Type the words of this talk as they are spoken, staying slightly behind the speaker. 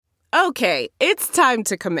Okay, it's time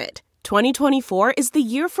to commit. 2024 is the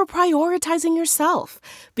year for prioritizing yourself.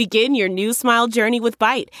 Begin your new smile journey with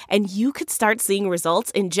Byte, and you could start seeing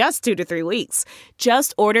results in just 2 to 3 weeks.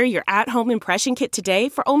 Just order your at-home impression kit today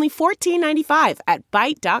for only $14.95 at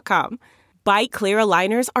Byte.com. Byte Clear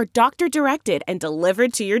aligners are doctor-directed and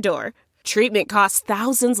delivered to your door. Treatment costs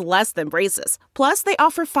thousands less than braces. Plus, they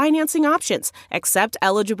offer financing options, accept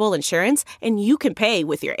eligible insurance, and you can pay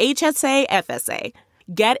with your HSA, FSA.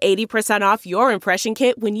 Get 80% off your impression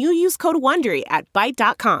kit when you use code WONDERY at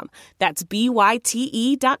Byte.com. That's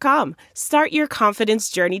BYTE.com. Start your confidence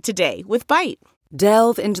journey today with Byte.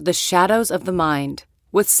 Delve into the shadows of the mind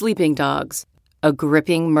with Sleeping Dogs, a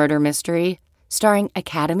gripping murder mystery starring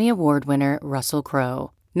Academy Award winner Russell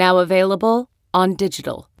Crowe. Now available on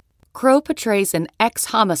digital. Crowe portrays an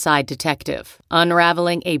ex-homicide detective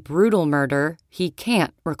unraveling a brutal murder he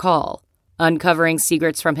can't recall. Uncovering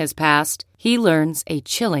secrets from his past, he learns a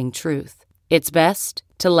chilling truth. It's best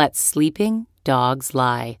to let sleeping dogs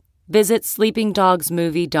lie. Visit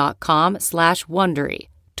sleepingdogsmovie.com/Wondery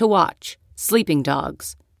to watch Sleeping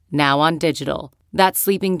Dogs, now on digital. That's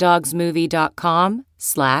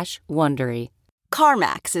sleepingdogsmovie.com/Wondery.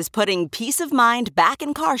 CarMax is putting peace of mind back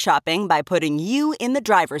in car shopping by putting you in the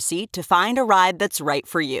driver's seat to find a ride that's right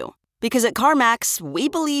for you. Because at CarMax, we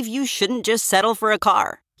believe you shouldn't just settle for a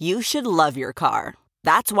car. You should love your car.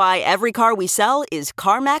 That's why every car we sell is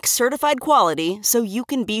CarMax certified quality, so you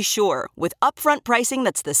can be sure with upfront pricing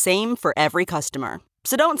that's the same for every customer.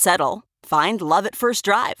 So don't settle. Find love at first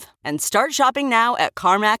drive and start shopping now at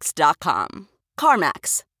CarMax.com.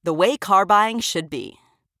 CarMax, the way car buying should be.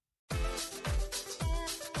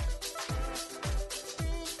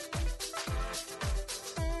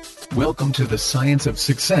 Welcome to the Science of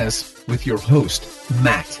Success with your host,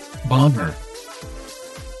 Matt Bodner.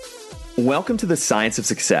 Welcome to the Science of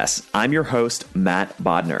Success. I'm your host, Matt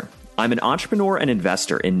Bodner. I'm an entrepreneur and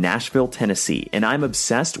investor in Nashville, Tennessee, and I'm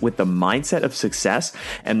obsessed with the mindset of success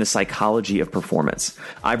and the psychology of performance.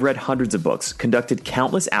 I've read hundreds of books, conducted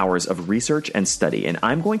countless hours of research and study, and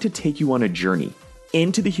I'm going to take you on a journey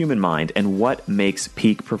into the human mind and what makes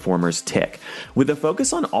peak performers tick, with a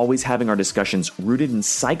focus on always having our discussions rooted in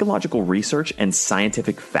psychological research and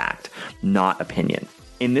scientific fact, not opinion.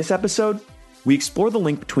 In this episode, we explore the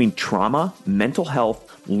link between trauma, mental health,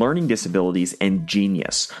 learning disabilities, and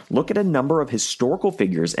genius. Look at a number of historical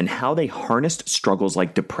figures and how they harnessed struggles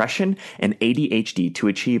like depression and ADHD to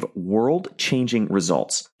achieve world-changing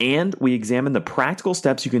results. And we examine the practical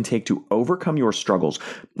steps you can take to overcome your struggles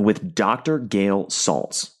with Dr. Gail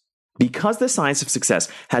Saltz. Because the Science of Success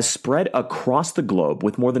has spread across the globe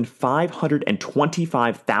with more than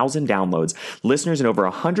 525,000 downloads, listeners in over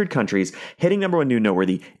 100 countries, hitting number one new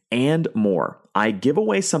noteworthy, and more, I give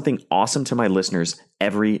away something awesome to my listeners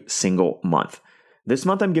every single month. This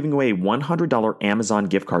month, I'm giving away a $100 Amazon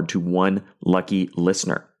gift card to one lucky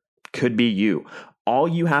listener. Could be you. All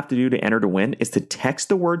you have to do to enter to win is to text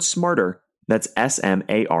the word SMARTER, that's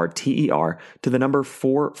SMARTER, to the number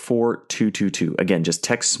 44222. Again, just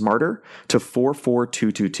text SMARTER to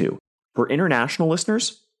 44222. For international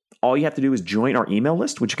listeners, all you have to do is join our email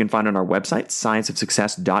list, which you can find on our website,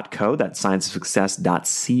 scienceofsuccess.co. That's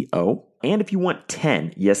scienceofsuccess.co. And if you want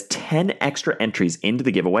 10 extra entries into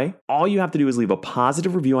the giveaway, all you have to do is leave a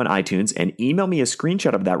positive review on iTunes and email me a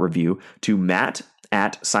screenshot of that review to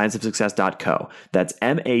matt@scienceofsuccess.co. That's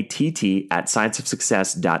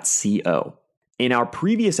MATT@scienceofsuccess.co. In our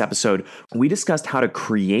previous episode, we discussed how to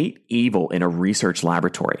create evil in a research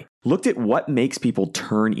laboratory, looked at what makes people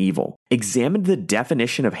turn evil, examined the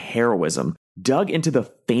definition of heroism, dug into the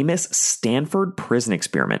famous Stanford prison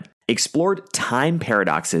experiment, explored time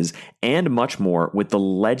paradoxes, and much more with the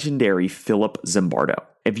legendary Philip Zimbardo.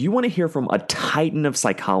 If you want to hear from a titan of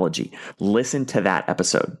psychology, listen to that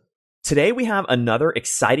episode. Today, we have another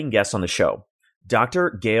exciting guest on the show, Dr.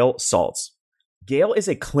 Gail Saltz. Gail is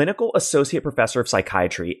a clinical associate professor of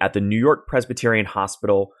psychiatry at the New York Presbyterian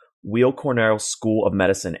Hospital Weill Cornell School of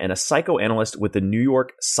Medicine and a psychoanalyst with the New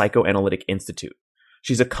York Psychoanalytic Institute.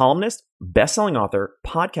 She's a columnist, best-selling author,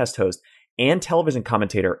 podcast host, and television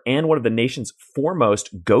commentator, and one of the nation's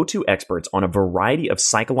foremost go-to experts on a variety of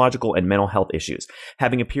psychological and mental health issues,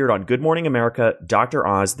 having appeared on Good Morning America, Dr.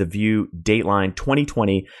 Oz, The View, Dateline,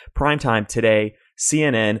 2020, Primetime, Today,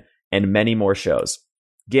 CNN, and many more shows.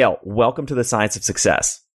 Gail, welcome to the Science of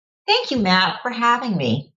Success. Thank you, Matt, for having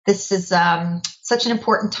me. This is such an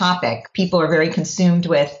important topic. People are very consumed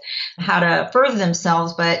with how to further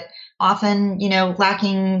themselves, but often,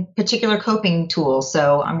 lacking particular coping tools.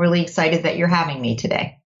 So I'm really excited that you're having me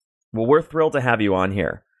today. Well, we're thrilled to have you on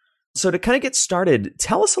here. So to kind of get started,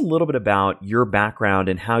 tell us a little bit about your background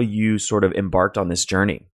and how you sort of embarked on this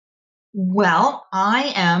journey. Well,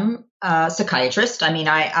 I am a psychiatrist. I mean,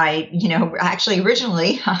 actually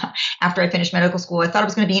originally after I finished medical school, I thought I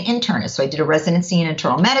was going to be an internist. So I did a residency in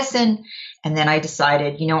internal medicine. And then I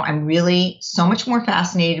decided, I'm really so much more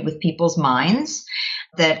fascinated with people's minds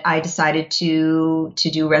that I decided to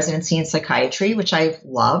do residency in psychiatry, which I've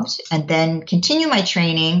loved, and then continue my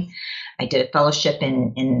training. I did a fellowship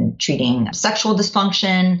in treating sexual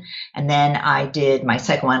dysfunction, and then I did my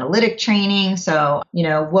psychoanalytic training. So,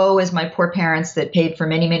 woe is my poor parents that paid for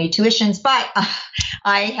many, many tuitions, but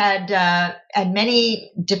I had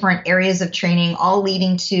many different areas of training, all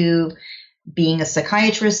leading to being a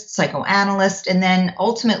psychiatrist, psychoanalyst, and then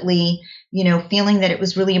ultimately, feeling that it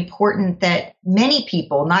was really important that many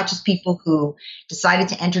people, not just people who decided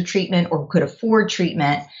to enter treatment or could afford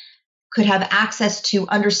treatment, could have access to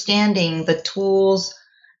understanding the tools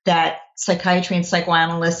that psychiatry and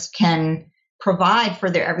psychoanalysts can provide for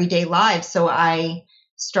their everyday lives. So I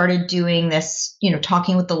started doing this,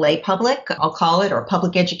 talking with the lay public, I'll call it, or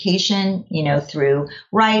public education, through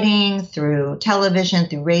writing, through television,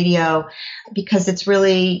 through radio, because it's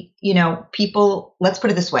really, people, let's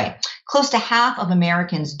put it this way, close to half of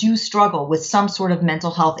Americans do struggle with some sort of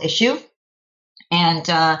mental health issue.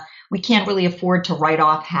 And we can't really afford to write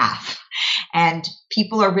off half. And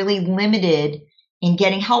people are really limited in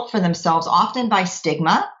getting help for themselves, often by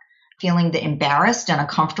stigma, feeling embarrassed and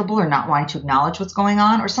uncomfortable or not wanting to acknowledge what's going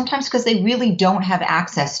on, or sometimes because they really don't have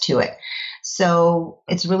access to it. So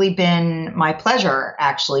it's really been my pleasure,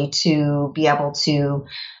 actually, to be able to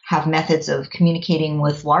have methods of communicating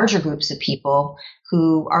with larger groups of people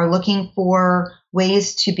who are looking for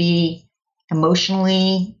ways to be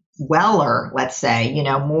emotionally weller, let's say,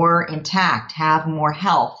 more intact, have more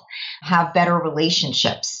health, have better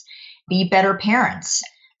relationships, be better parents.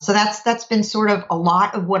 So that's been sort of a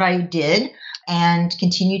lot of what I did and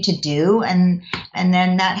continue to do. And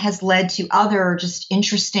then that has led to other just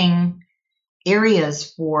interesting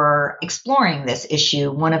areas for exploring this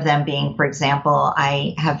issue. One of them being, for example,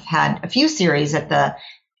 I have had a few series at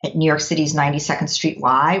New York City's 92nd Street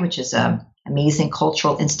Y, which is an amazing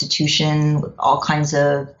cultural institution with all kinds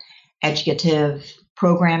of educative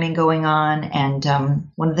programming going on. And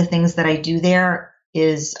one of the things that I do there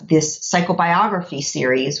is this psychobiography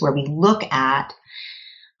series where we look at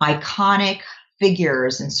iconic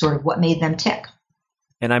figures and sort of what made them tick.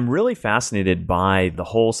 And I'm really fascinated by the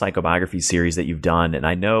whole psychobiography series that you've done. And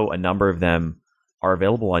I know a number of them are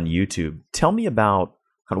available on YouTube. Tell me about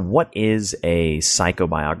kind of what is a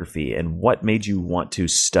psychobiography and what made you want to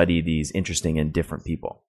study these interesting and different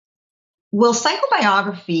people? Well,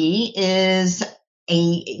 psychobiography is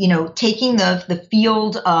taking the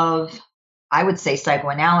field of, I would say,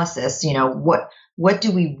 psychoanalysis. What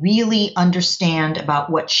do we really understand about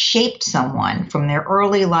what shaped someone from their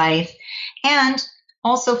early life, and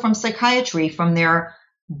also from psychiatry, from their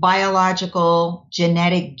biological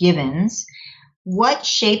genetic givens, what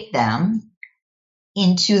shaped them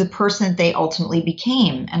into the person that they ultimately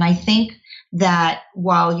became. And I think that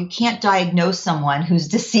while you can't diagnose someone who's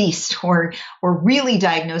deceased or really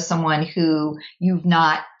diagnose someone who you've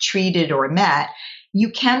not treated or met, you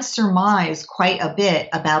can surmise quite a bit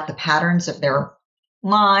about the patterns of their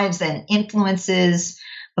lives and influences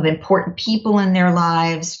of important people in their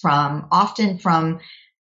lives, often from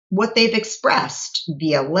what they've expressed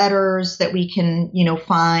via letters that we can,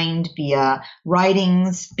 find, via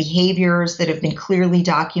writings, behaviors that have been clearly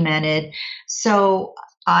documented. So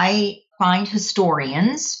I find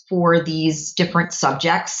historians for these different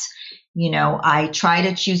subjects. I try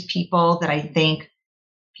to choose people that I think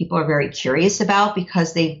people are very curious about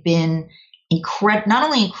because they've been not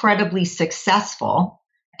only incredibly successful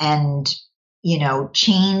and,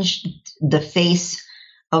 changed the face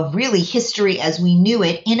of really history as we knew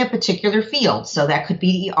it in a particular field. So that could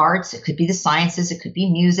be the arts, it could be the sciences, it could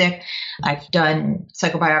be music. I've done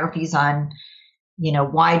psychobiographies on,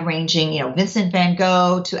 wide-ranging, Vincent van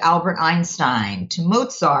Gogh to Albert Einstein, to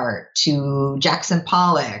Mozart, to Jackson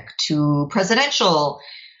Pollock, to presidential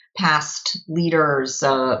past leaders,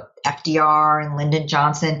 FDR and Lyndon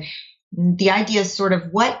Johnson. The idea is sort of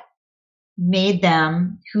what made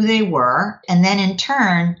them who they were, and then in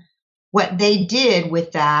turn, what they did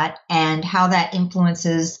with that and how that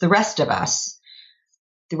influences the rest of us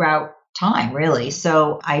throughout time, really.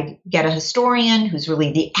 So I get a historian who's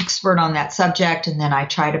really the expert on that subject, and then I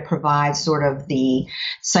try to provide sort of the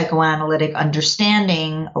psychoanalytic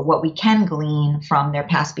understanding of what we can glean from their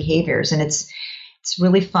past behaviors. And it's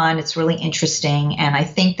really fun. It's really interesting. And I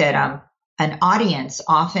think that an audience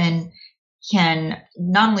often can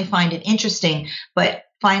not only find it interesting, but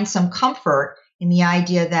find some comfort in the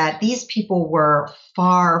idea that these people were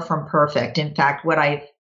far from perfect. In fact, what I've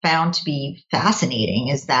found to be fascinating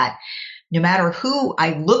is that no matter who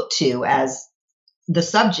I look to as the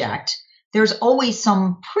subject, there's always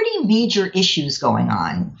some pretty major issues going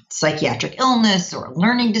on, psychiatric illness or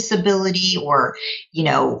learning disability or,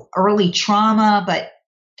 early trauma, but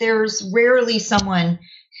there's rarely someone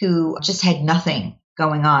who just had nothing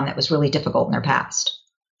going on that was really difficult in their past.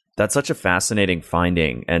 That's such a fascinating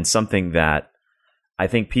finding, and something that I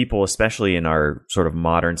think people, especially in our sort of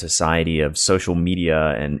modern society of social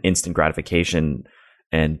media and instant gratification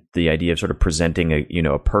and the idea of sort of presenting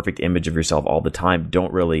a perfect image of yourself all the time,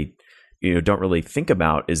 don't really think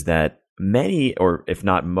about, is that many, or if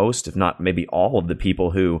not most, if not maybe all of the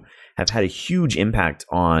people who have had a huge impact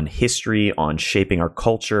on history, on shaping our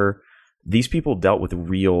culture, these people dealt with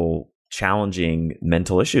real challenging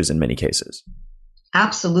mental issues in many cases.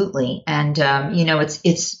 Absolutely. And,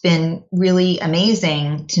 it's been really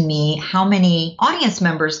amazing to me how many audience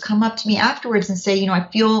members come up to me afterwards and say, I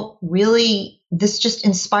feel really, this just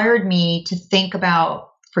inspired me to think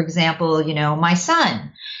about, for example, my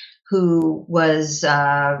son, who was,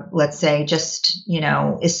 let's say, just,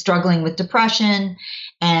 is struggling with depression.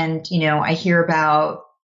 And, I hear about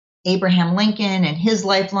Abraham Lincoln and his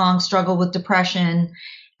lifelong struggle with depression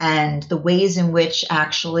and the ways in which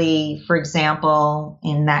actually, for example,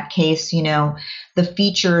 in that case, the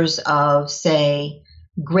features of, say,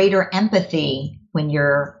 greater empathy when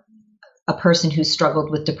you're a person who struggled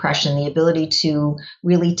with depression, the ability to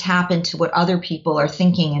really tap into what other people are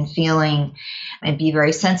thinking and feeling and be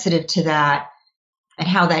very sensitive to that, and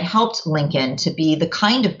how that helped Lincoln to be the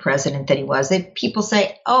kind of president that he was. People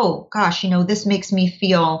say, oh, gosh, this makes me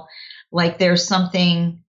feel like there's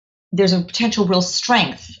a potential real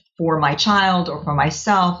strength for my child or for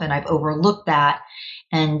myself, and I've overlooked that.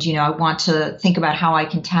 And, I want to think about how I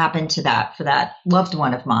can tap into that for that loved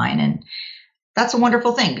one of mine. And that's a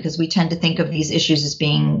wonderful thing, because we tend to think of these issues as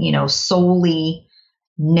being, solely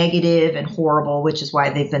negative and horrible, which is why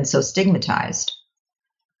they've been so stigmatized.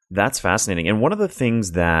 That's fascinating. And one of the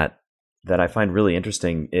things that I find really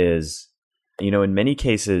interesting is, in many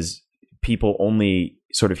cases, people only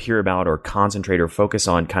sort of hear about or concentrate or focus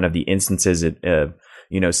on kind of the instances of,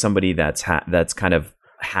 somebody that's kind of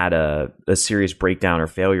had a serious breakdown or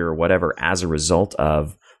failure or whatever as a result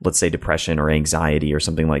of, let's say, depression or anxiety or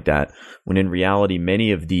something like that. When in reality,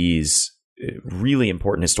 many of these really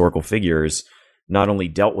important historical figures not only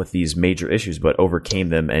dealt with these major issues, but overcame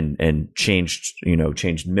them and changed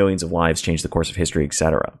millions of lives, changed the course of history, et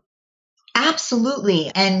cetera.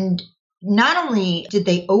 Absolutely. And not only did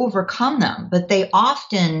they overcome them, but they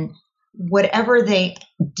often, whatever they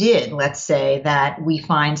did, let's say, that we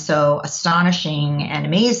find so astonishing and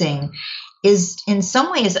amazing, is in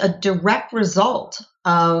some ways a direct result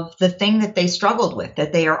of the thing that they struggled with,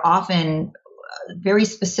 that they are often very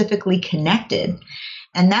specifically connected.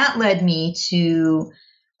 And that led me to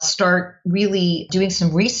start really doing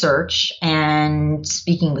some research and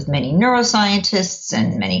speaking with many neuroscientists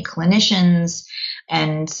and many clinicians.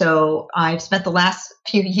 And so I've spent the last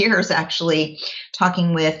few years actually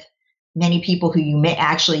talking with many people who you may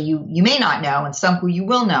not know, and some who you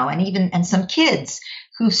will know, and some kids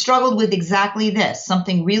who've struggled with exactly this,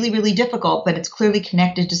 something really, really difficult, but it's clearly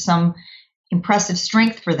connected to some impressive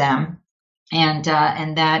strength for them. And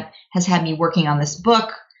that has had me working on this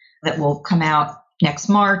book that will come out next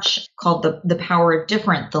March, called The Power of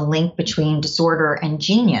Different, the link between disorder and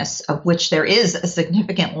genius, of which there is a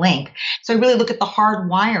significant link. So I really look at the hard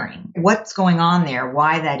wiring, what's going on there,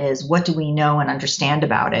 why that is, what do we know and understand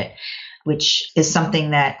about it, which is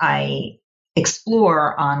something that I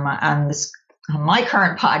explore on my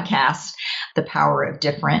current podcast, The Power of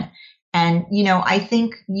Different. And, I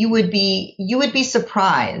think you would be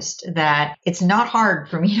surprised that it's not hard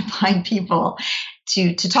for me to find people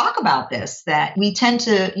to talk about this, that we tend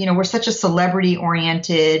to, we're such a celebrity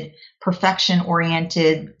oriented, perfection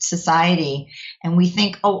oriented society. And we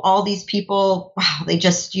think, oh, all these people, wow, they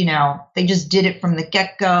just did it from the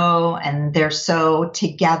get go and they're so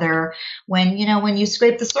together, when you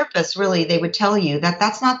scrape the surface, really, they would tell you that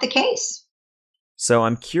that's not the case. So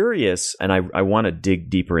I'm curious, and I want to dig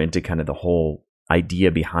deeper into kind of the whole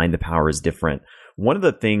idea behind The Power is Different. One of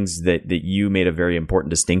the things that you made a very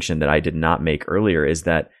important distinction that I did not make earlier is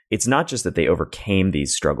that it's not just that they overcame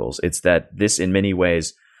these struggles. It's that this, in many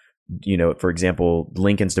ways, for example,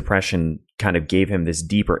 Lincoln's depression kind of gave him this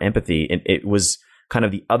deeper empathy. And it was kind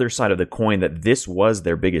of the other side of the coin, that this was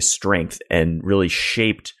their biggest strength and really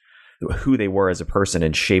shaped who they were as a person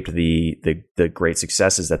and shaped the great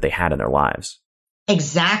successes that they had in their lives.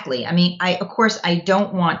 Exactly. I mean, of course, I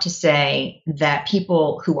don't want to say that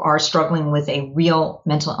people who are struggling with a real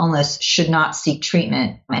mental illness should not seek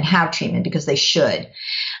treatment and have treatment, because they should.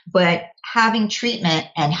 But having treatment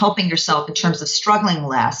and helping yourself in terms of struggling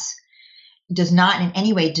less does not in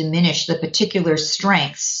any way diminish the particular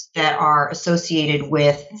strengths that are associated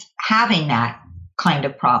with having that kind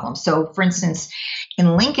of problem. So, for instance,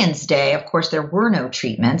 in Lincoln's day, of course, there were no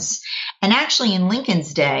treatments. And actually, in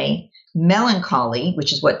Lincoln's day, melancholy,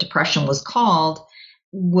 which is what depression was called,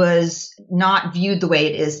 was not viewed the way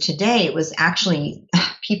it is today. It was actually,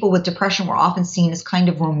 people with depression were often seen as kind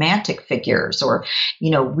of romantic figures, or,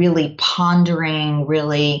 really pondering,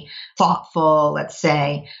 really thoughtful, let's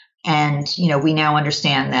say. And, we now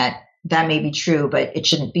understand that that may be true, but it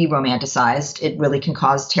shouldn't be romanticized. It really can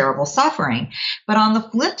cause terrible suffering. But on the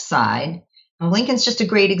flip side, Lincoln's just a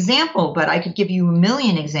great example, but I could give you a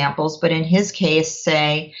million examples. But in his case,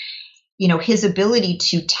 say, his ability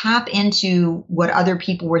to tap into what other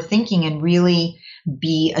people were thinking and really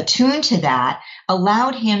be attuned to that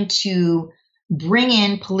allowed him to bring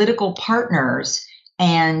in political partners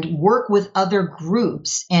and work with other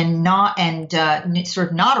groups and sort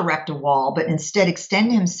of not erect a wall, but instead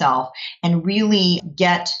extend himself and really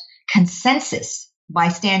get consensus by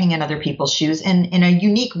standing in other people's shoes in a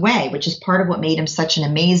unique way, which is part of what made him such an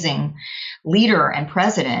amazing leader and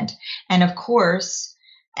president. And of course,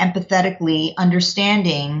 empathetically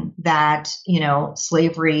understanding that,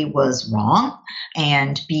 slavery was wrong,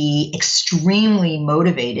 and be extremely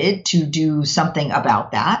motivated to do something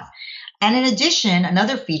about that. And in addition,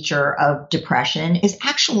 another feature of depression is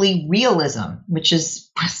actually realism, which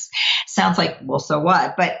sounds like, well, so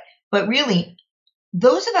what? But really,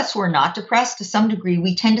 those of us who are not depressed, to some degree,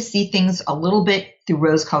 we tend to see things a little bit through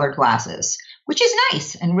rose-colored glasses, which is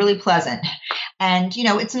nice and really pleasant. And,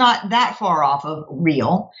 it's not that far off of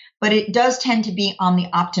real, but it does tend to be on the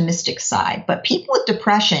optimistic side. But people with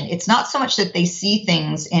depression, it's not so much that they see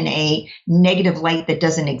things in a negative light that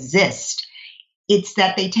doesn't exist. It's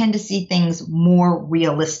that they tend to see things more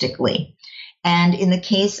realistically. And in the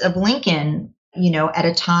case of Lincoln, at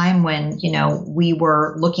a time when, we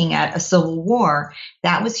were looking at a civil war,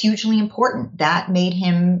 that was hugely important. That made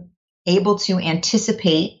him able to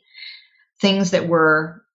anticipate things that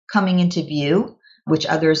were coming into view, which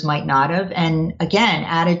others might not have. And again,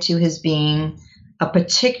 added to his being a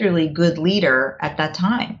particularly good leader at that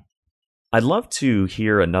time. I'd love to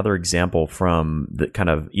hear another example from the kind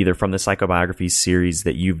of either from the psychobiography series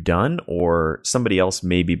that you've done, or somebody else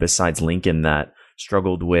maybe besides Lincoln that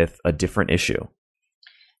struggled with a different issue.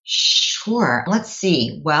 Sure. Let's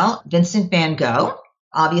see. Well, Vincent van Gogh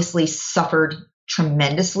obviously suffered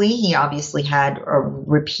tremendously. He obviously had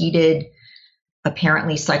repeated,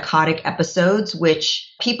 apparently psychotic episodes,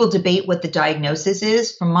 which people debate what the diagnosis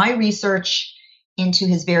is. From my research into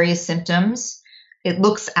his various symptoms, it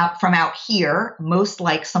looks from out here most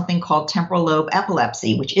like something called temporal lobe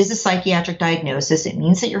epilepsy, which is a psychiatric diagnosis. It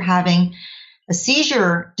means that you're having a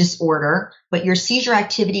seizure disorder, but your seizure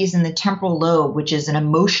activity is in the temporal lobe, which is an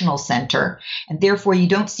emotional center, and therefore you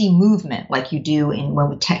don't see movement like you do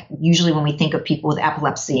usually when we think of people with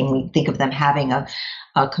epilepsy and we think of them having a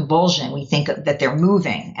convulsion, we think that they're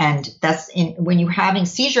moving. And when you're having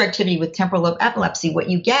seizure activity with temporal lobe epilepsy, what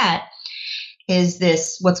you get is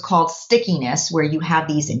this what's called stickiness, where you have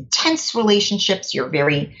these intense relationships. You're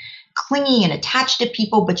very clingy and attached to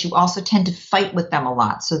people, but you also tend to fight with them a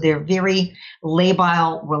lot. So they're very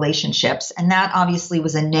labile relationships. And that obviously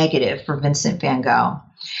was a negative for Vincent van Gogh.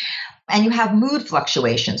 And you have mood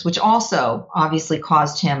fluctuations, which also obviously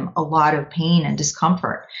caused him a lot of pain and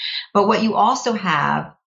discomfort. But what you also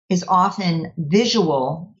have is often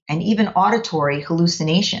visual and even auditory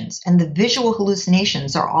hallucinations. And the visual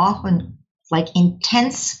hallucinations are often like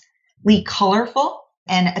intensely colorful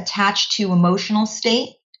and attached to emotional state.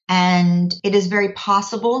 And it is very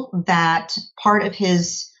possible that part of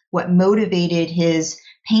what motivated his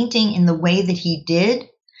painting in the way that he did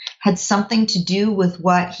had something to do with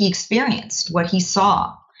what he experienced, what he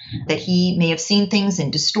saw, that he may have seen things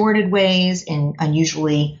in distorted ways, in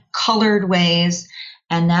unusually colored ways,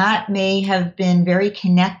 and that may have been very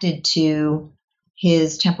connected to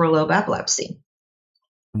his temporal lobe epilepsy.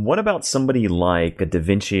 What about somebody like a Da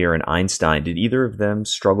Vinci or an Einstein? Did either of them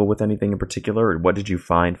struggle with anything in particular, or what did you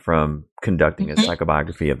find from conducting a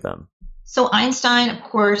psychobiography of them? So Einstein, of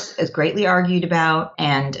course, is greatly argued about.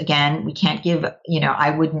 And again, we can't give,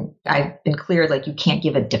 I've been clear, like you can't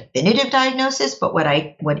give a definitive diagnosis, but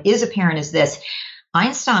what is apparent is this.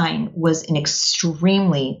 Einstein was an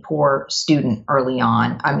extremely poor student early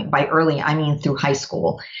on. I mean, by early, I mean through high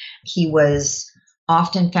school. He was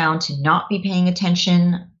often found to not be paying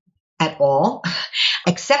attention at all,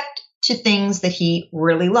 except to things that he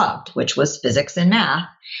really loved, which was physics and math.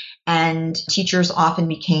 And teachers often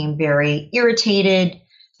became very irritated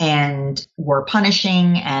and were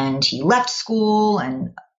punishing, and he left school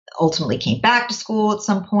and ultimately came back to school at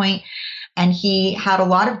some point. And he had a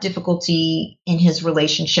lot of difficulty in his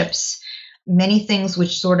relationships, many things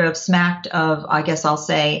which sort of smacked of, I guess I'll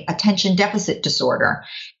say, attention deficit disorder,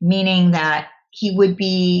 meaning that he would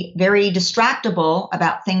be very distractible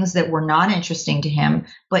about things that were not interesting to him,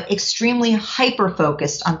 but extremely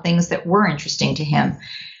hyper-focused on things that were interesting to him.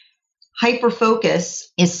 Hyper-focus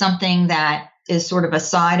is something that is sort of a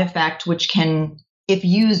side effect which can, if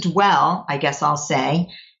used well, I guess I'll say,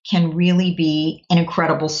 can really be an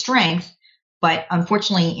incredible strength. But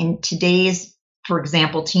unfortunately, in today's, for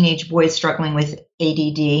example, teenage boys struggling with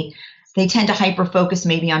ADD, they tend to hyper-focus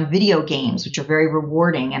maybe on video games, which are very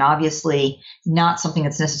rewarding and obviously not something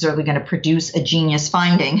that's necessarily going to produce a genius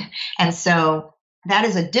finding. And so that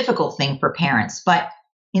is a difficult thing for parents. But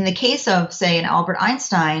in the case of, say, an Albert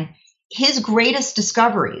Einstein, his greatest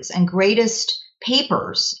discoveries and greatest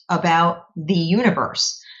papers about the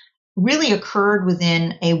universe really occurred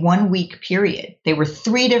within a 1-week period. They were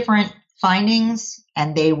 3 different findings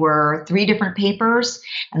and they were 3 different papers,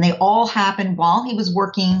 and they all happened while he was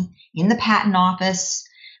working in the patent office,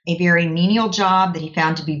 a very menial job that he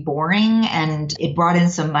found to be boring, and it brought in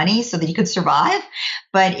some money so that he could survive,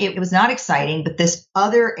 but it was not exciting. But this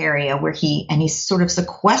other area where he sort of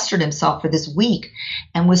sequestered himself for this week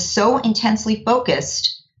and was so intensely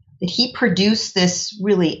focused that he produced this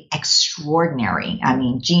really extraordinary,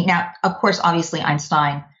 now, of course, obviously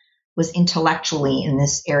Einstein was intellectually in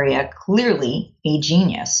this area clearly a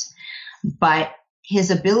genius, but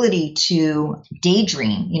his ability to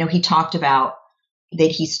daydream, he talked about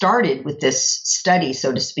that he started with this study,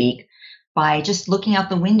 so to speak, by just looking out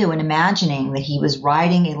the window and imagining that he was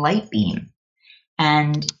riding a light beam.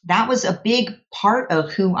 And that was a big part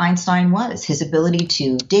of who Einstein was, his ability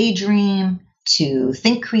to daydream, to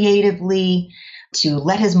think creatively, to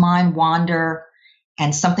let his mind wander,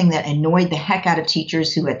 and something that annoyed the heck out of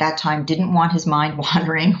teachers who at that time didn't want his mind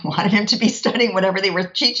wandering, wanted him to be studying whatever they were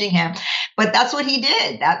teaching him. But that's what he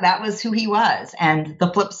did. That was who he was. And the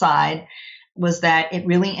flip side was that it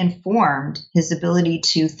really informed his ability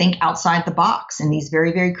to think outside the box in these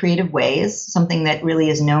very, very creative ways, something that really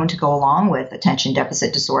is known to go along with attention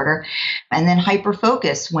deficit disorder, and then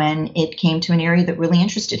hyper-focus when it came to an area that really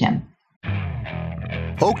interested him.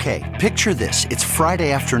 Okay, picture this. It's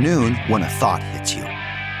Friday afternoon when a thought hits you.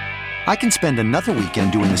 I can spend another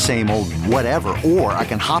weekend doing the same old whatever, or I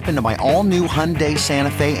can hop into my all-new Hyundai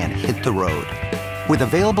Santa Fe and hit the road. With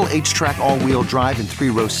available H-Track all-wheel drive and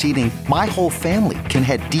 3-row seating, my whole family can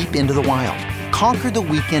head deep into the wild. Conquer the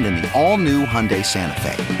weekend in the all-new Hyundai Santa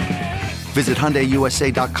Fe. Visit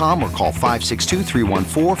HyundaiUSA.com or call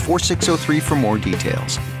 562-314-4603 for more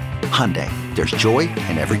details. Hyundai, there's joy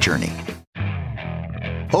in every journey.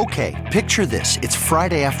 Okay, picture this. It's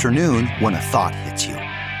Friday afternoon when a thought hits you.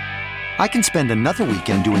 I can spend another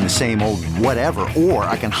weekend doing the same old whatever, or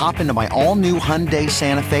I can hop into my all-new Hyundai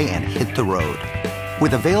Santa Fe and hit the road.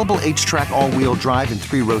 With available H-Track all-wheel drive and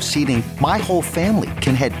 3-row seating, my whole family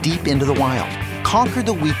can head deep into the wild. Conquer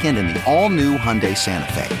the weekend in the all-new Hyundai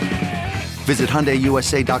Santa Fe. Visit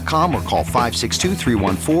HyundaiUSA.com or call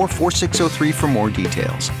 562-314-4603 for more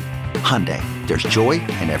details. Hyundai, there's joy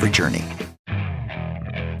in every journey.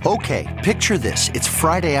 Okay, picture this. It's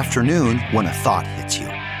Friday afternoon when a thought hits you.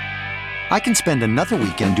 I can spend another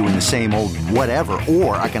weekend doing the same old whatever,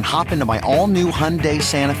 or I can hop into my all-new Hyundai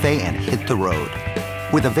Santa Fe and hit the road.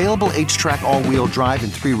 With available H-Track all-wheel drive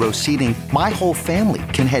and 3-row seating, my whole family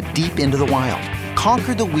can head deep into the wild.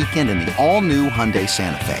 Conquer the weekend in the all-new Hyundai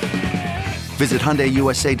Santa Fe. Visit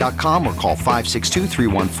HyundaiUSA.com or call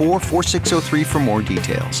 562-314-4603 for more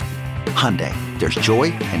details. Hyundai, there's joy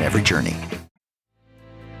in every journey.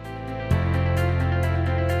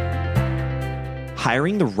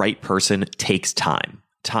 Hiring the right person takes time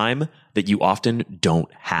that you often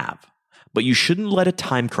don't have. But you shouldn't let a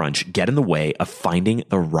time crunch get in the way of finding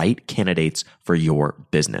the right candidates for your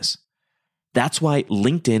business. That's why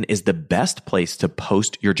LinkedIn is the best place to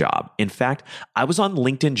post your job. In fact, I was on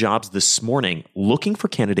LinkedIn Jobs this morning looking for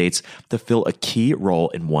candidates to fill a key role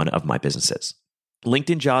in one of my businesses.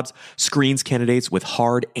 LinkedIn Jobs screens candidates with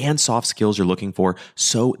hard and soft skills you're looking for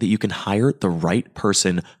so that you can hire the right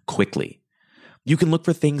person quickly. You can look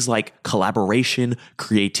for things like collaboration,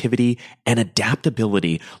 creativity, and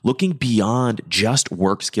adaptability, looking beyond just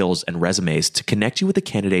work skills and resumes to connect you with the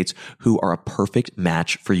candidates who are a perfect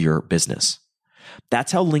match for your business.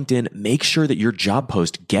 That's how LinkedIn makes sure that your job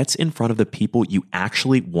post gets in front of the people you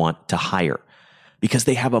actually want to hire. because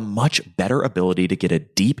they have a much better ability to get a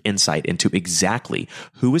deep insight into exactly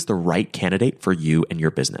who is the right candidate for you and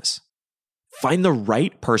your business. Find the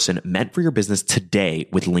right person meant for your business today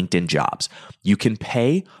with LinkedIn Jobs. You can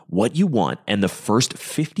pay what you want, and the first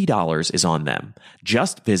 $50 is on them.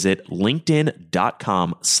 Just visit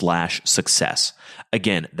linkedin.com/success.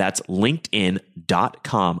 Again, that's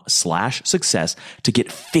linkedin.com/success to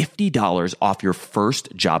get $50 off your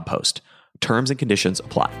first job post. Terms and conditions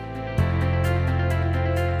apply.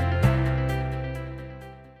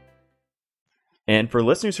 And for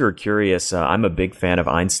listeners who are curious, I'm a big fan of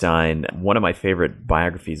Einstein. One of my favorite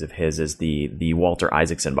biographies of his is the Walter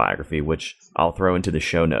Isaacson biography, which I'll throw into the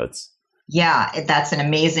show notes. Yeah, that's an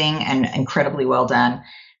amazing and incredibly well done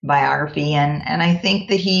biography. And I think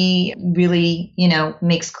that he really,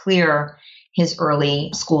 makes clear his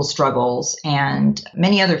early school struggles and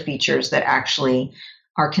many other features that actually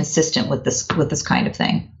are consistent with this kind of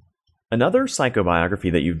thing. Another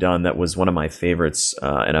psychobiography that you've done that was one of my favorites,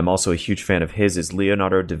 and I'm also a huge fan of his, is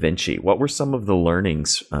Leonardo da Vinci. What were some of the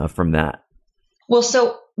learnings from that? Well,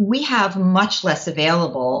 so we have much less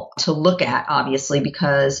available to look at, obviously,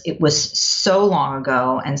 because it was so long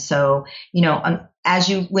ago. And so,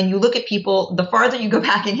 when you look at people, the farther you go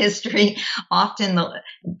back in history, often the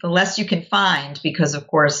less you can find, because of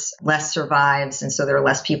course, less survives. And so there are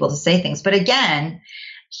less people to say things. But again,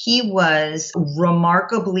 he was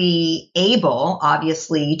remarkably able,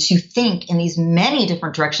 obviously, to think in these many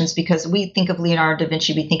different directions, because we think of Leonardo da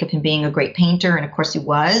Vinci, we think of him being a great painter, and of course he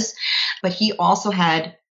was, but he also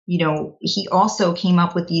had, he also came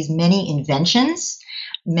up with these many inventions,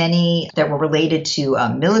 many that were related to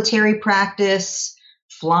military practice,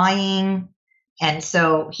 flying. And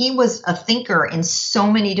so he was a thinker in so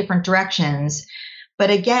many different directions. But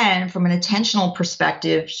again, from an attentional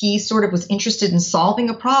perspective, he sort of was interested in solving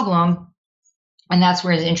a problem, and that's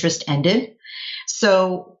where his interest ended.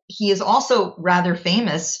 So he is also rather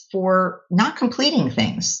famous for not completing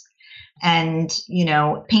things. And,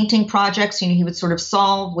 painting projects, he would sort of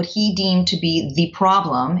solve what he deemed to be the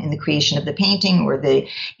problem in the creation of the painting or the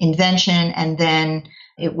invention, and then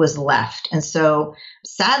it was left. And so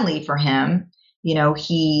sadly for him,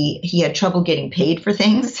 he had trouble getting paid for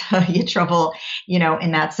things. He had trouble,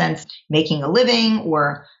 in that sense, making a living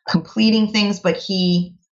or completing things. But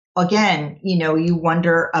he, again, you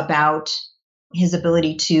wonder about his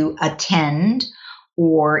ability to attend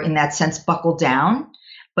or, in that sense, buckle down.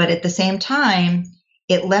 But at the same time,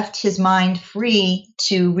 it left his mind free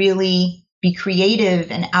to really be creative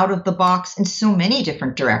and out of the box in so many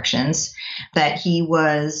different directions that he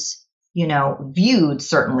was, viewed,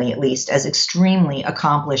 certainly at least, as extremely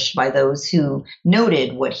accomplished by those who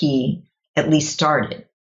noted what he at least started.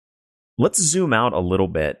 Let's zoom out a little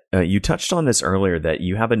bit. You touched on this earlier, that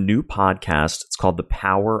you have a new podcast. It's called The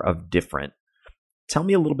Power of Different. Tell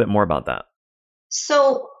me a little bit more about that.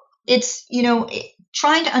 So it's,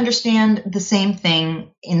 trying to understand the same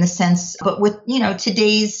thing in the sense, but with,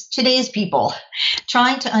 today's people,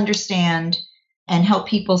 trying to understand and help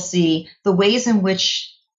people see the ways in which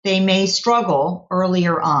they may struggle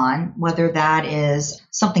earlier on, whether that is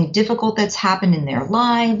something difficult that's happened in their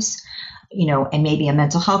lives, and maybe a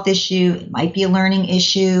mental health issue. It might be a learning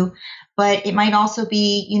issue, but it might also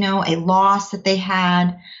be, a loss that they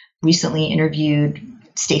had. Recently interviewed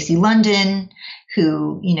Stacey London,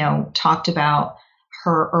 who, talked about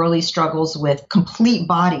her early struggles with complete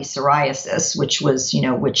body psoriasis, which was,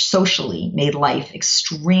 which socially made life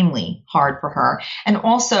extremely hard for her, and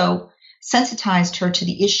also sensitized her to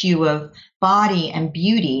the issue of body and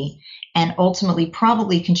beauty, and ultimately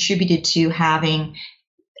probably contributed to having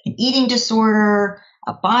an eating disorder,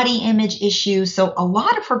 a body image issue. So a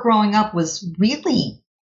lot of her growing up was really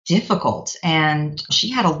difficult, and she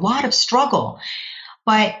had a lot of struggle.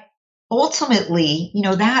 But ultimately,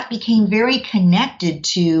 that became very connected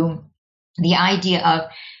to the idea of,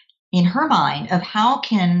 in her mind, of how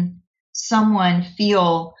can someone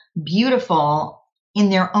feel beautiful in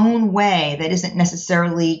their own way that isn't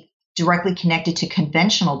necessarily directly connected to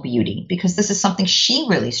conventional beauty, because this is something she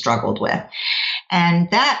really struggled with. And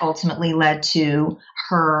that ultimately led to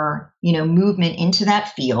her, movement into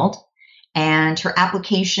that field and her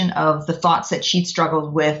application of the thoughts that she'd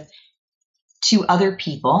struggled with to other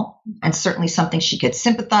people, and certainly something she could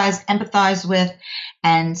empathize with.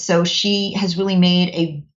 And so she has really made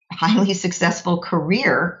a highly successful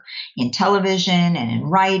career in television and in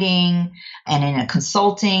writing and in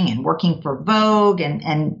consulting and working for Vogue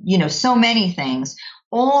and so many things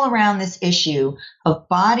all around this issue of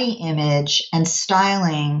body image and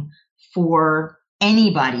styling for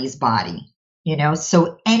anybody's body,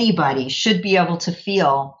 so anybody should be able to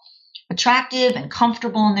feel attractive and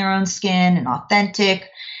comfortable in their own skin and authentic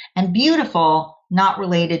and beautiful, not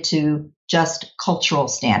related to just cultural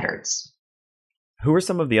standards. Who are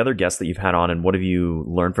some of the other guests that you've had on, and what have you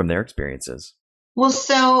learned from their experiences? Well,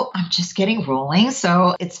 so I'm just getting rolling,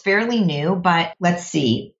 so it's fairly new, but let's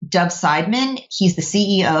see. Dov Seidman, he's the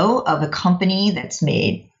CEO of a company that's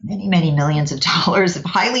made many, many millions of dollars, a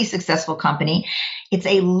highly successful company. It's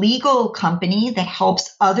a legal company that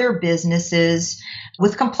helps other businesses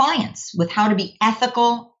with compliance, with how to be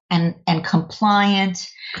ethical and compliant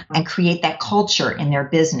and create that culture in their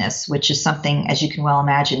business, which is something, as you can well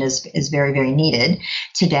imagine, is very, very needed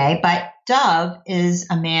today. But Dov is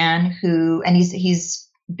a man who, and he's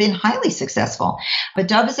been highly successful, but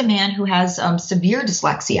Dov is a man who has severe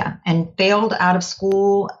dyslexia and failed out of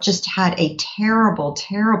school, just had a terrible,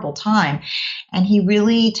 terrible time. And he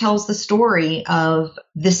really tells the story of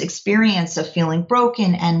this experience of feeling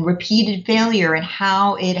broken and repeated failure and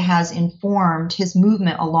how it has informed his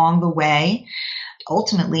movement along the way.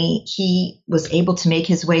 Ultimately, he was able to make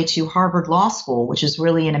his way to Harvard Law School, which is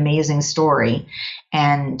really an amazing story,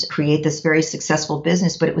 and create this very successful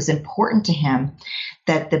business. But it was important to him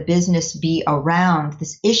that the business be around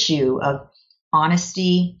this issue of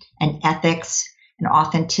honesty and ethics and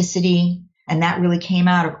authenticity. And that really came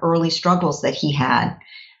out of early struggles that he had.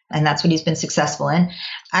 And that's what he's been successful in.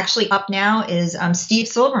 Actually, up now is Steve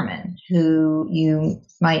Silberman, who you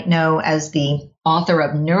might know as the author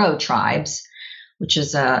of Neurotribes, which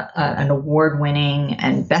is an award-winning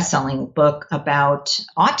and best-selling book about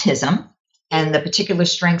autism and the particular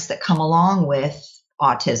strengths that come along with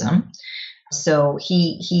autism. So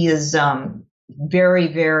he is very,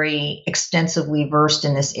 very extensively versed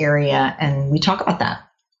in this area, and we talk about that.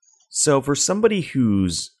 So for somebody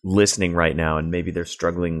who's listening right now and maybe they're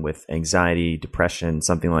struggling with anxiety, depression,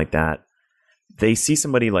 something like that, they see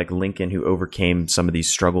somebody like Lincoln who overcame some of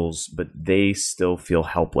these struggles, but they still feel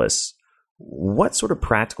helpless. What sort of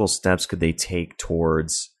practical steps could they take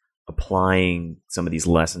towards applying some of these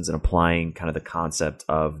lessons and applying kind of the concept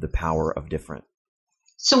of the power of different?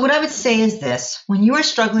 So what I would say is this: when you are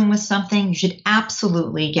struggling with something, you should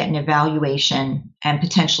absolutely get an evaluation and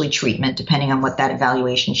potentially treatment, depending on what that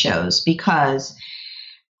evaluation shows, because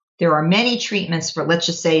there are many treatments for, let's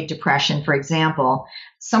just say, depression, for example,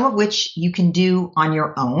 some of which you can do on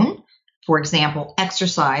your own. For example,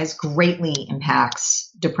 exercise greatly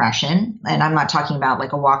impacts depression. And I'm not talking about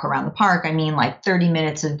like a walk around the park. I mean like 30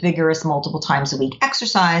 minutes of vigorous multiple times a week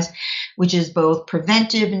exercise, which is both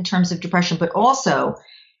preventive in terms of depression, but also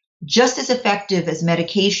just as effective as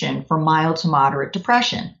medication for mild to moderate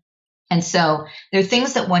depression. And so there are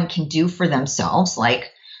things that one can do for themselves,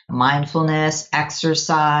 like mindfulness,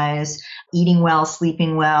 exercise, eating well,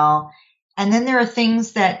 sleeping well. And then there are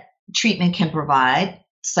things that treatment can provide,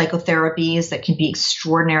 psychotherapies that can be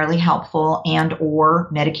extraordinarily helpful, and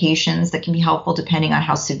or medications that can be helpful depending on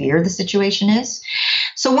how severe the situation is.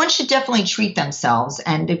 So one should definitely treat themselves,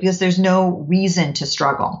 and because there's no reason to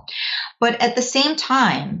struggle. But at the same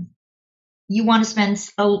time, you want to spend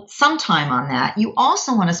some time on that. You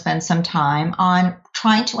also want to spend some time on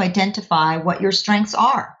trying to identify what your strengths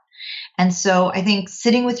are. And so I think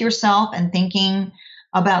sitting with yourself and thinking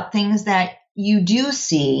about things that you do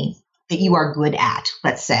see that you are good at,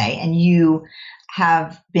 let's say, and you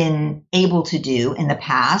have been able to do in the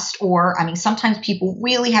past. Or, I mean, sometimes people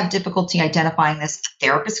really have difficulty identifying this. A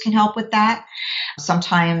therapist can help with that.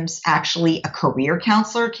 Sometimes actually a career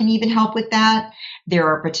counselor can even help with that. There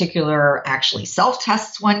are particular actually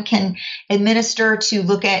self-tests one can administer to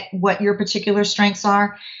look at what your particular strengths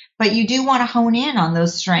are. But you do want to hone in on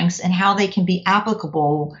those strengths and how they can be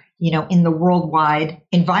applicable, in the worldwide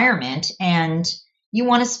environment. And you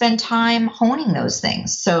want to spend time honing those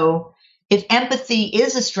things. So if empathy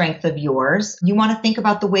is a strength of yours, you want to think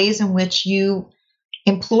about the ways in which you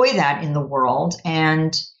employ that in the world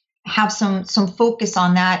and have some focus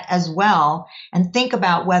on that as well. And think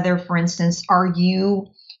about whether, for instance, are you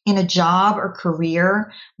in a job or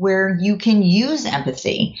career where you can use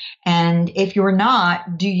empathy? And if you're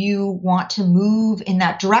not, do you want to move in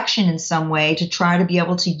that direction in some way to try to be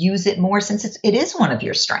able to use it more, since it is one of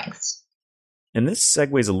your strengths? And this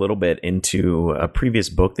segues a little bit into a previous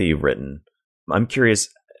book that you've written. I'm curious,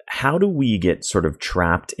 how do we get sort of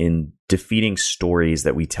trapped in defeating stories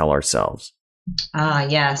that we tell ourselves?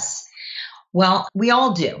 Yes. Well, we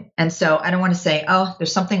all do. And so I don't want to say, oh,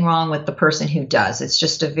 there's something wrong with the person who does. It's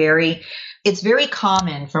just it's very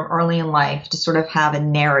common from early in life to sort of have a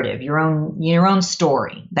narrative, your own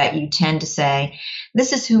story that you tend to say,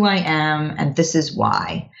 this is who I am and this is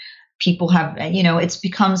why. People have, it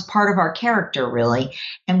becomes part of our character, really.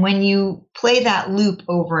 And when you play that loop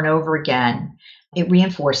over and over again, it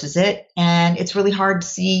reinforces it, and it's really hard to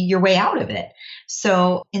see your way out of it.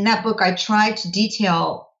 So in that book, I tried to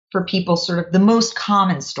detail for people sort of the most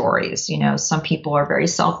common stories. Some people are very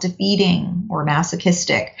self-defeating or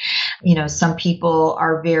masochistic. Some people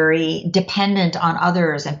are very dependent on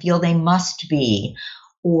others and feel they must be.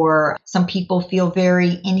 Or some people feel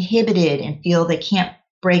very inhibited and feel they can't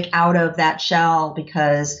break out of that shell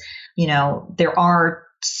because, there are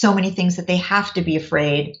so many things that they have to be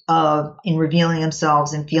afraid of in revealing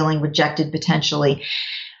themselves and feeling rejected potentially.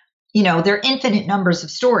 There are infinite numbers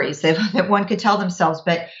of stories that one could tell themselves,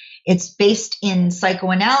 but it's based in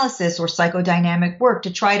psychoanalysis or psychodynamic work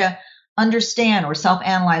to try to understand or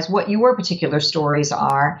self-analyze what your particular stories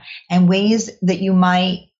are and ways that you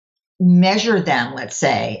might measure them, let's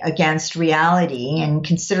say, against reality and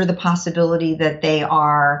consider the possibility that they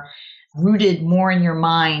are rooted more in your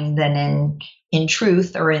mind than in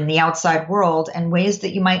truth or in the outside world, and ways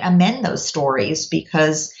that you might amend those stories,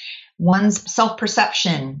 because one's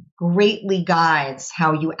self-perception greatly guides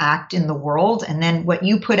how you act in the world. And then what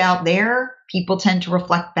you put out there, people tend to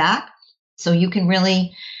reflect back. So you can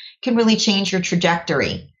really change your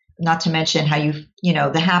trajectory, not to mention how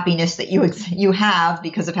the happiness that you have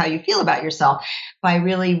because of how you feel about yourself by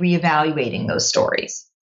really reevaluating those stories.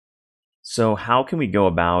 So how can we go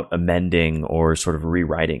about amending or sort of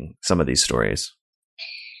rewriting some of these stories?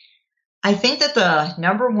 I think that the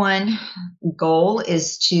number one goal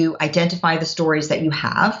is to identify the stories that you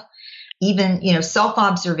have. Even,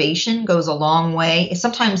 self-observation goes a long way.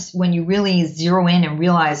 Sometimes when you really zero in and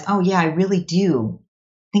realize, oh yeah, I really do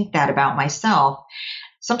think that about myself.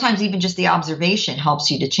 Sometimes even just the observation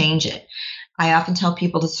helps you to change it. I often tell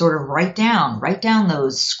people to sort of write down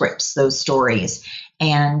those scripts, those stories,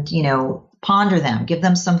 and, ponder them, give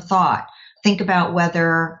them some thought. Think about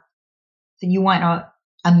whether you want to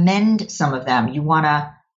amend some of them. You want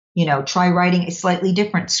to, try writing a slightly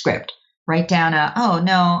different script. Write down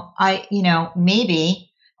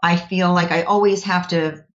maybe I feel like I always have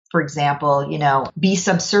to, for example, be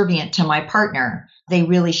subservient to my partner. They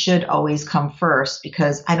really should always come first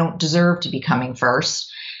because I don't deserve to be coming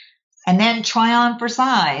first. And then try on for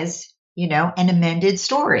size, an amended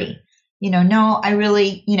story. No, I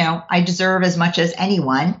really, I deserve as much as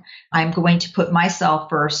anyone. I'm going to put myself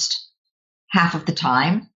first half of the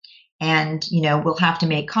time. And, we'll have to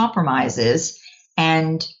make compromises,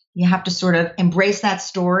 and you have to sort of embrace that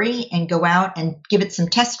story and go out and give it some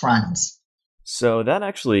test runs. So that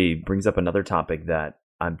actually brings up another topic that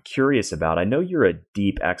I'm curious about. I know you're a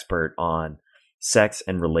deep expert on sex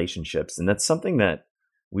and relationships, and that's something that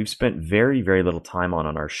we've spent very, very little time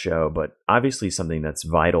on our show, but obviously something that's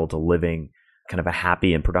vital to living kind of a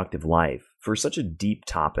happy and productive life. For such a deep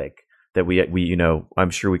topic that we I'm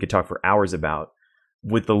sure we could talk for hours about,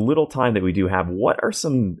 with the little time that we do have, what are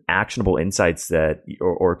some actionable insights that,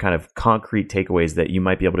 or kind of concrete takeaways that you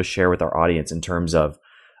might be able to share with our audience in terms of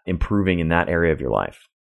improving in that area of your life?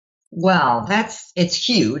 Well, it's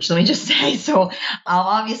huge. Let me just say, so I'll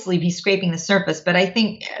obviously be scraping the surface, but I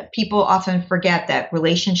think people often forget that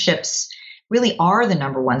relationships really are the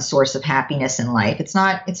number one source of happiness in life. It's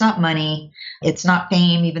not money. It's not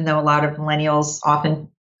fame, even though a lot of millennials often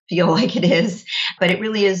feel like it is, but it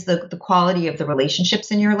really is the quality of the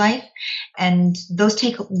relationships in your life. And those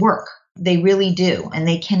take work. They really do. And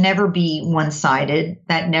they can never be one-sided.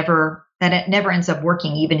 That it never ends up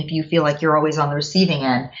working, even if you feel like you're always on the receiving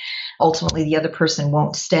end. Ultimately, the other person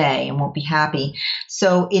won't stay and won't be happy.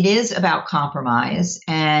 So it is about compromise.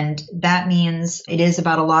 And that means it is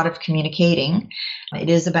about a lot of communicating. It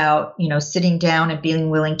is about, sitting down and being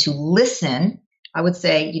willing to listen. I would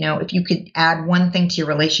say, if you could add one thing to your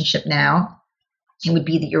relationship now, it would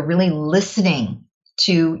be that you're really listening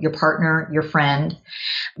to your partner, your friend.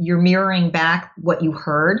 You're mirroring back what you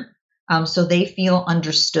heard, so they feel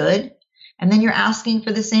understood. And then you're asking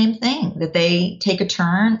for the same thing, that they take a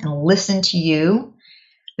turn and listen to you,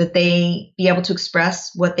 that they be able to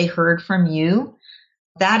express what they heard from you.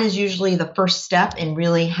 That is usually the first step in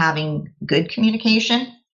really having good communication,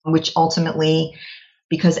 which ultimately,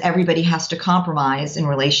 because everybody has to compromise in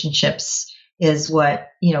relationships, is what,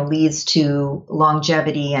 leads to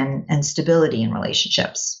longevity and stability in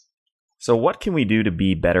relationships. So what can we do to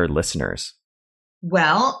be better listeners?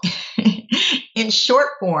 Well, in short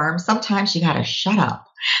form, sometimes you got to shut up.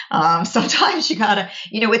 Sometimes you got to,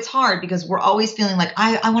 it's hard because we're always feeling like,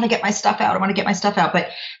 I want to get my stuff out. I want to get my stuff out. But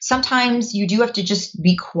sometimes you do have to just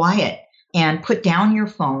be quiet and put down your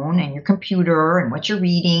phone and your computer and what you're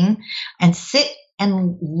reading and sit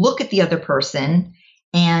and look at the other person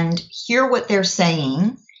and hear what they're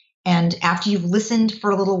saying And after you've listened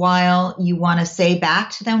for a little while, you want to say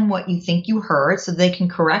back to them what you think you heard so they can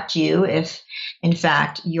correct you if, in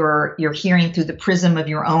fact, you're hearing through the prism of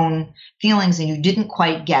your own feelings and you didn't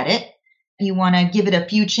quite get it. You want to give it a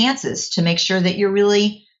few chances to make sure that you're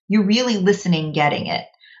really listening, getting it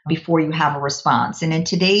before you have a response. And in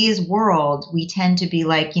today's world, we tend to be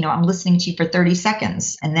like, I'm listening to you for 30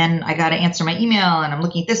 seconds and then I got to answer my email and I'm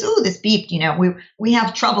looking at this. Ooh, this beeped. We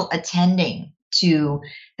have trouble attending to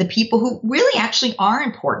the people who really actually are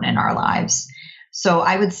important in our lives. So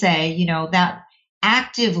I would say, that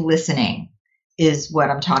active listening is what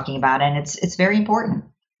I'm talking about. And it's very important.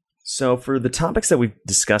 So for the topics that we've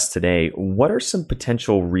discussed today, what are some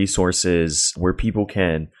potential resources where people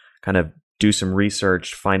can kind of do some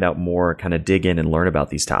research, find out more, kind of dig in and learn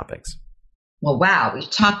about these topics? Well, wow, we've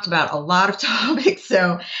talked about a lot of topics.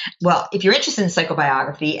 So, if you're interested in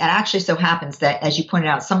psychobiography, it actually so happens that, as you pointed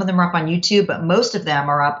out, some of them are up on YouTube, but most of them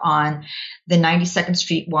are up on the 92nd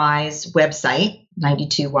Street Y's website,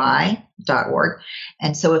 92y.org.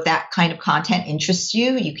 And so if that kind of content interests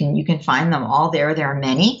you, you can find them all there. There are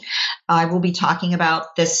many. I will be talking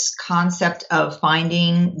about this concept of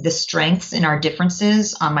finding the strengths in our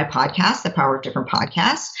differences on my podcast, The Power of Different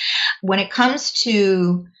Podcasts. When it comes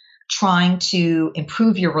to trying to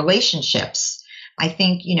improve your relationships, I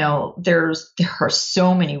think, there are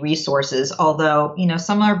so many resources, although,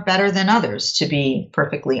 some are better than others, to be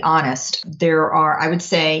perfectly honest. There are, I would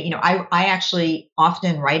say, I actually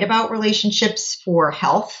often write about relationships for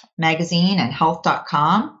Health magazine and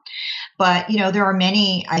health.com. But, there are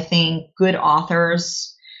many, I think, good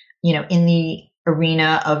authors, in the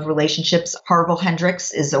arena of relationships. Harville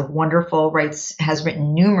Hendricks is a wonderful, has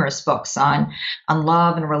written numerous books on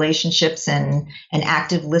love and relationships and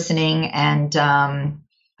active listening. And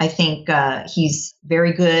I think he's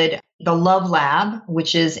very good. The Love Lab,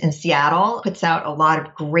 which is in Seattle, puts out a lot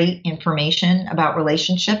of great information about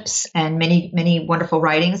relationships and many, many wonderful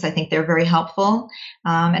writings. I think they're very helpful.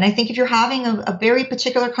 And I think if you're having a very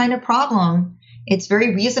particular kind of problem, it's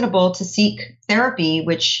very reasonable to seek therapy,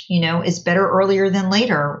 which, is better earlier than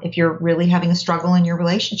later if you're really having a struggle in your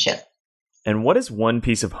relationship. And what is one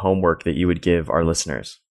piece of homework that you would give our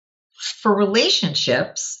listeners? For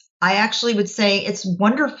relationships, I actually would say it's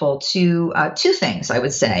wonderful to two things. I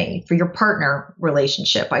would say for your partner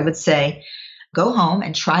relationship, I would say go home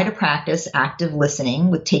and try to practice active listening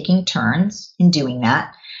with taking turns in doing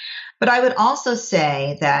that. But I would also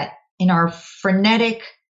say that in our frenetic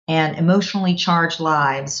and emotionally charged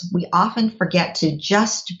lives, we often forget to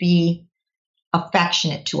just be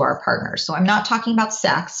affectionate to our partners. So I'm not talking about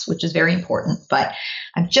sex, which is very important, but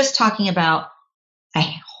I'm just talking about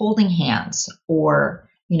holding hands or,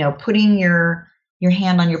 putting your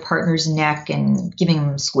hand on your partner's neck and giving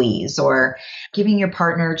them a squeeze, or giving your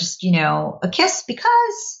partner just, a kiss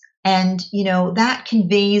because, and, that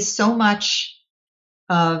conveys so much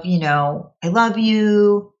of, I love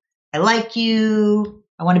you, I like you,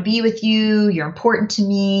 I want to be with you, you're important to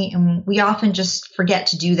me. And we often just forget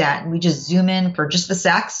to do that. And we just zoom in for just the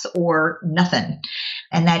sex or nothing.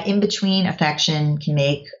 And that in-between affection can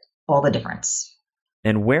make all the difference.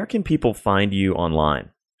 And where can people find you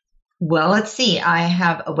online? Well, let's see. I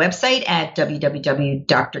have a website at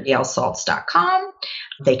www.drgailsaltz.com.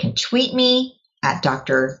 They can tweet me at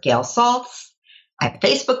Dr. Gail Saltz. I have a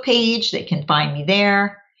Facebook page. They can find me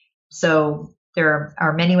there. So there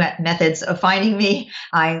are many methods of finding me.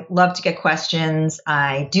 I love to get questions.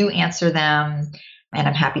 I do answer them, and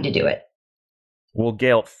I'm happy to do it. Well,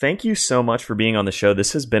 Gail, thank you so much for being on the show.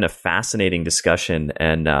 This has been a fascinating discussion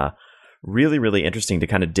and really, really interesting to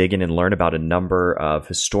kind of dig in and learn about a number of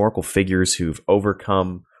historical figures who've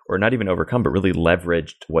overcome, or not even overcome, but really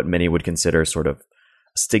leveraged what many would consider sort of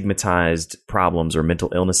stigmatized problems or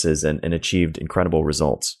mental illnesses and achieved incredible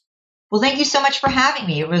results. Well, thank you so much for having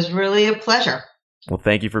me. It was really a pleasure. Well,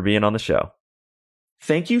 thank you for being on the show.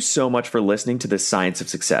 Thank you so much for listening to The Science of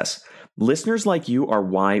Success. Listeners like you are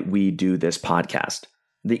why we do this podcast.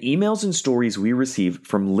 The emails and stories we receive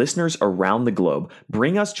from listeners around the globe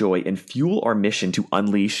bring us joy and fuel our mission to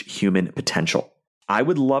unleash human potential. I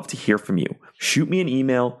would love to hear from you. Shoot me an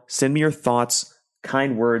email, send me your thoughts,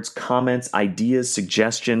 kind words, comments, ideas,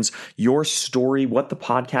 suggestions, your story, what the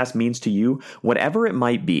podcast means to you, whatever it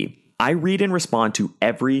might be. I read and respond to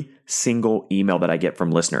every single email that I get from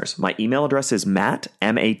listeners. My email address is matt,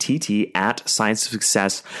 M-A-T-T, at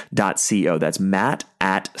scienceofsuccess.co. That's matt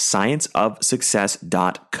at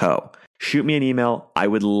scienceofsuccess.co. Shoot me an email. I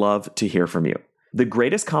would love to hear from you. The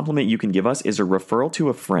greatest compliment you can give us is a referral to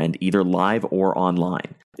a friend, either live or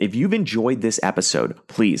online. If you've enjoyed this episode,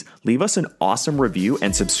 please leave us an awesome review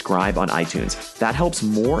and subscribe on iTunes. That helps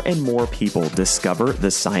more and more people discover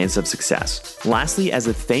the science of success. Lastly, as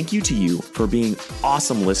a thank you to you for being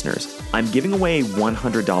awesome listeners, I'm giving away a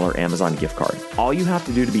 $100 Amazon gift card. All you have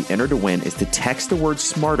to do to be entered to win is to text the word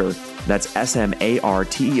SMARTER, that's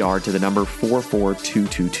SMARTER, to the number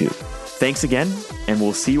 44222. Thanks again, and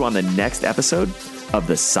we'll see you on the next episode of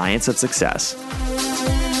The Science of Success.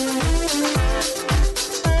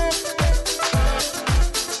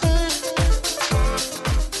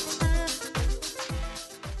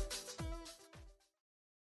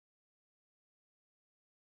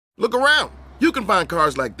 Look around. You can find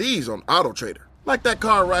cars like these on AutoTrader, like that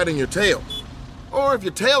car riding your tail. Or if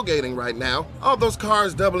you're tailgating right now, all those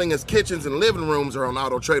cars doubling as kitchens and living rooms are on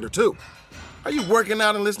AutoTrader too. Are you working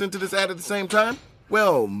out and listening to this ad at the same time?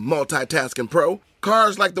 Well, multitasking pro,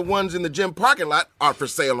 cars like the ones in the gym parking lot are for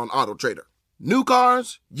sale on AutoTrader. New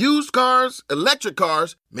cars, used cars, electric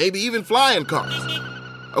cars, maybe even flying cars.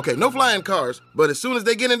 Okay, no flying cars, but as soon as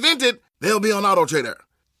they get invented, they'll be on AutoTrader.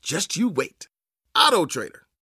 Just you wait. AutoTrader.